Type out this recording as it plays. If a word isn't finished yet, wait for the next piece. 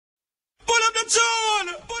tune.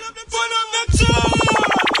 Put up the tune.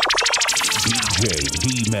 DJ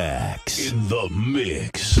D-Max in the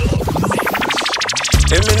mix.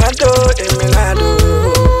 Eminado, Eminado.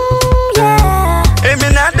 Yeah.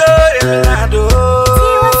 Eminado, Eminado.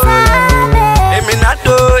 See what's happening.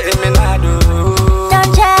 Eminado, Eminado.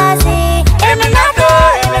 Don't jazzy. Eminado,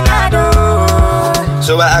 Eminado.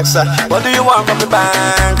 So I asked her, what do you want from the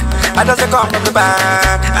bank? I just come from the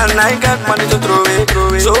bank, and I got money to throw it.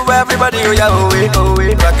 So everybody, oh yeah, oh it.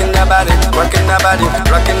 Rockin' that body, rockin' that body,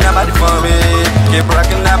 rockin' that body for me. Keep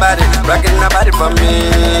rockin' that body for me.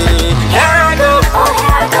 Here I go, Oh,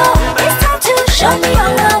 here I go. It's time to show me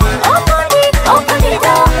your love. Open the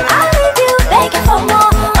door. I'll leave you begging for more.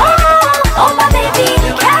 Oh, my baby,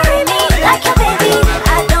 carry me like your baby.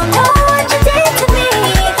 I don't know what you did to me,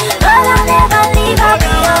 but I'll never leave. I'll be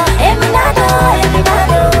your Eminado,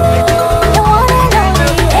 Eminado. The one and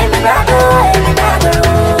only Eminado, Eminado.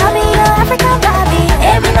 I'll be your African Barbie,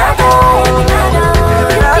 Eminado, Eminado. You'll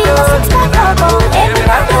be my six-pack couple,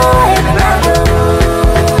 Eminado, Eminado.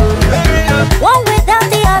 One without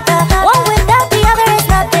the other, one without the other is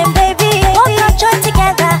nothing, baby. Both are joined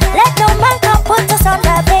together, let no man come put us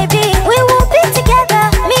under, baby. We will be together,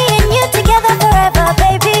 me and you together forever,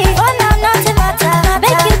 baby. For now, nothing matter.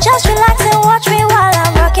 Make you just relax and watch me while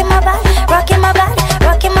I'm rocking my body, rocking my body,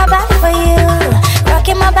 rocking my body for you.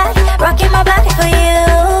 Rocking my body for you.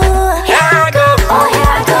 here I go. Oh, here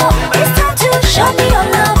I go. It's time to show me your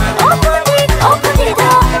love. Open the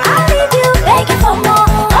door. I'll leave you begging for more.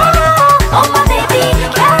 Oh, my baby,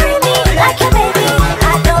 carry me like your baby.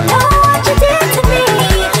 I don't know what you did to me,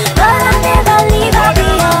 but I'll never leave. I'll be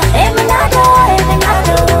your Eminado,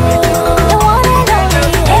 Eminado. The one and only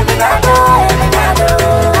Eminado, Eminado.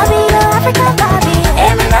 I'll be your African Barbie,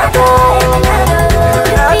 Eminado, Eminado.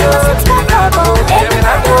 You'll be my six-pack couple,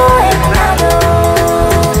 Eminado, Eminado.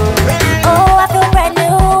 Oh, I feel brand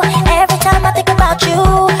new every time I think about you.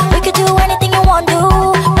 We could do anything you want to.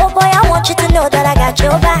 Oh boy, I want you to know that I got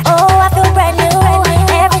your back. Oh, I feel brand new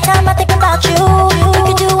every time I think about you.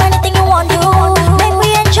 We could do anything you want to. Make me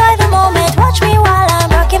enjoy the moment. Watch me while I'm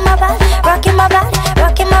rocking my body, rocking my body,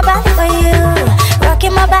 rocking my body for you.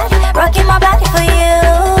 Rocking my body for you.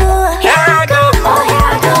 Here I go. Oh, here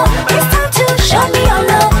I go. It's time to show me your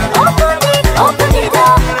love. Open the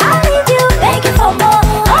door. I'll leave you begging for more.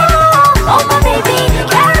 Oh, my baby,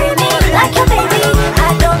 carry me like your baby.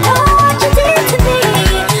 I don't know what you did to me,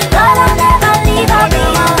 but I'll never leave. I'll be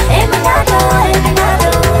your Eminado, Eminado.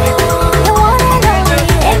 The one and only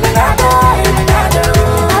Eminado, Eminado.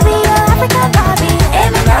 I'll be your African Barbie,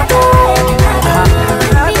 Eminado, Eminado.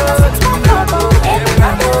 Be my six-pack couple,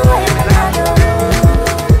 Eminado, Eminado.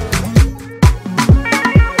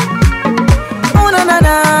 Oh na na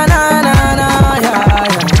na na na na, yeah.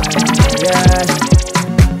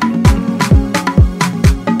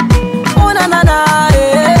 Oh na na na,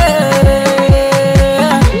 yeah.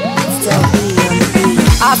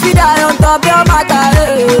 I feel that on top your matter,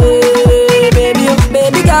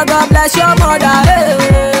 baby girl, God bless your mother,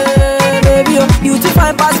 baby, you too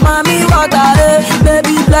fine past mommy water,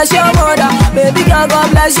 baby bless your mother, baby girl, God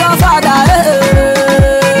bless your father,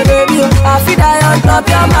 baby, I feel that on top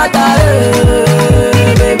your matter,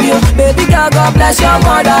 baby girl, God bless your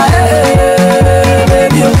mother,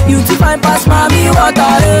 baby, you too fine past mommy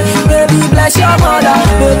water, baby bless your mother,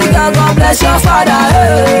 baby girl, God bless your father,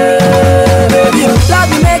 baby, love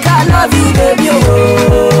me make I love you, baby,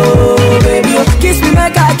 oh, baby, kiss me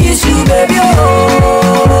make I kiss you, baby,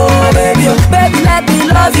 oh, baby, baby let me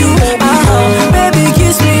love you, baby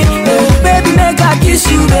kiss me, baby make I kiss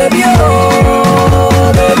you, baby,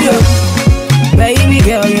 oh, baby, baby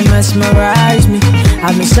girl you mesmerize me.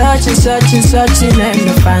 I've been searching and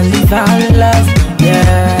I finally found love,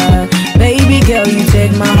 yeah. Baby girl, you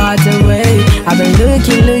take my heart away. I've been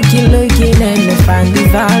looking and I finally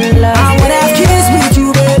found love. I wanna have kiss with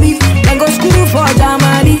you, baby, and go school for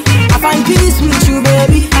Germany. I find peace with you,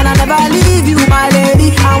 baby, and I never leave you, my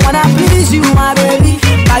lady. I wanna please you, my baby,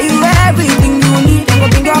 buy you everything you need. Then go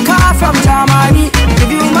bring your car from Germany,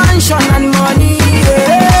 give you mansion and money,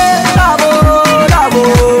 yeah. Love, oh, love,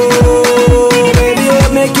 oh, baby, oh,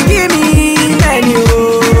 make you give me menu,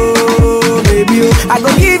 baby, oh, I go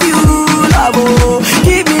give you love, oh,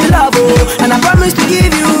 give me love, oh, and I promise to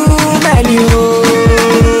give you menu,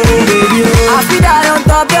 baby, oh. I feel that on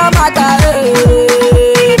top your matter,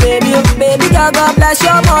 baby, oh, baby girl, God bless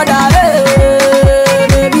your mother,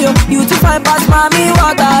 baby, oh, you too fine past mommy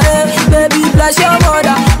water, baby bless your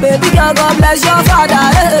mother, baby girl, God bless your father,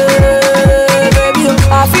 baby, oh,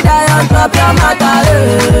 I feel that on top your matter,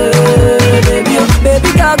 baby, oh,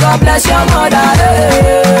 baby girl, God bless your mother,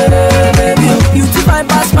 baby, oh, you too fine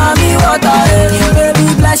past mommy water, baby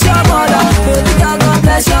bless your mother, baby girl God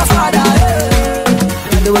bless your father.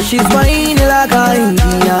 The way she's whining like a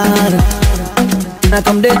Indian, I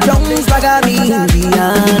come the drums like a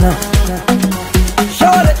Indian.